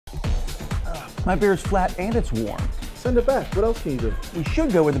My beer's flat and it's warm. Send it back. What else can you do? We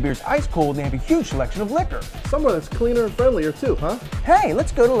should go where the beer's ice cold and they have a huge selection of liquor. Somewhere that's cleaner and friendlier too, huh? Hey,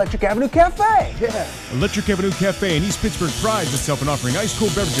 let's go to Electric Avenue Cafe. Yeah. Electric Avenue Cafe in East Pittsburgh prides itself in offering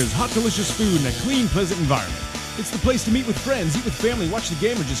ice-cold beverages, hot, delicious food, and a clean, pleasant environment. It's the place to meet with friends, eat with family, watch the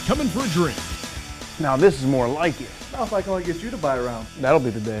game, or just come in for a drink. Now this is more like it. Now if I can only get you to buy around. That'll be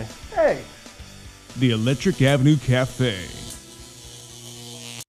the day. Hey. The Electric Avenue Cafe.